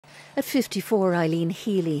At 54, Eileen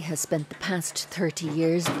Healy has spent the past 30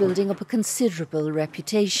 years building up a considerable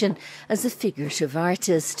reputation as a figurative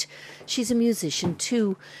artist. She's a musician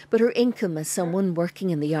too, but her income as someone working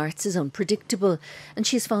in the arts is unpredictable, and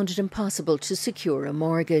she's found it impossible to secure a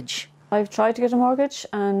mortgage. I've tried to get a mortgage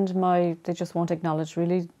and they just won't acknowledge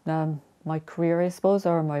really my career, I suppose,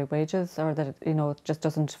 or my wages, or that it just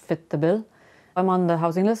doesn't fit the bill. I'm on the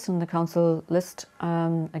housing list and the council list.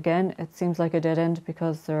 Again, it seems like a dead end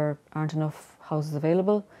because there aren't enough houses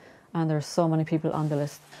available and there's so many people on the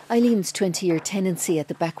list. Eileen's 20-year tenancy at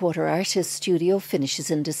the Backwater Artist Studio finishes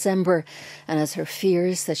in December, and as her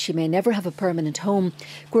fears that she may never have a permanent home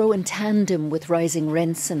grow in tandem with rising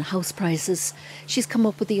rents and house prices, she's come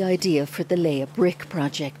up with the idea for the Lay a Brick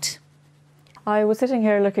project. I was sitting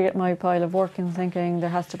here looking at my pile of work and thinking there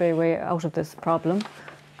has to be a way out of this problem.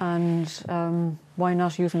 And why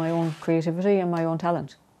not use my own creativity and my own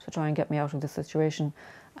talent to try and get me out of this situation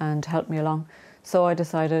and help me along. So I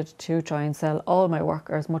decided to try and sell all my work,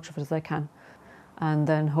 or as much of it as I can, and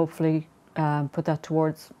then hopefully put that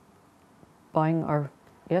towards buying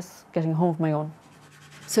getting a home of my own.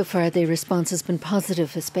 So far, the response has been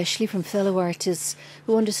positive, especially from fellow artists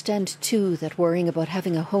who understand too that worrying about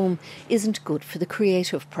having a home isn't good for the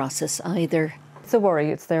creative process either. It's a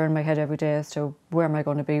worry. It's there in my head every day as to where am I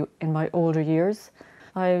going to be in my older years.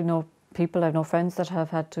 I know friends that have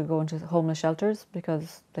had to go into homeless shelters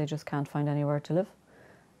because they just can't find anywhere to live.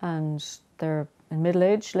 And they're in middle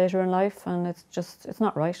age, later in life, and it's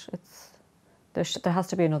not right. There has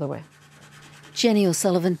to be another way. Jenny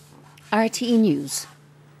O'Sullivan, RTE News,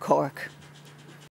 Cork.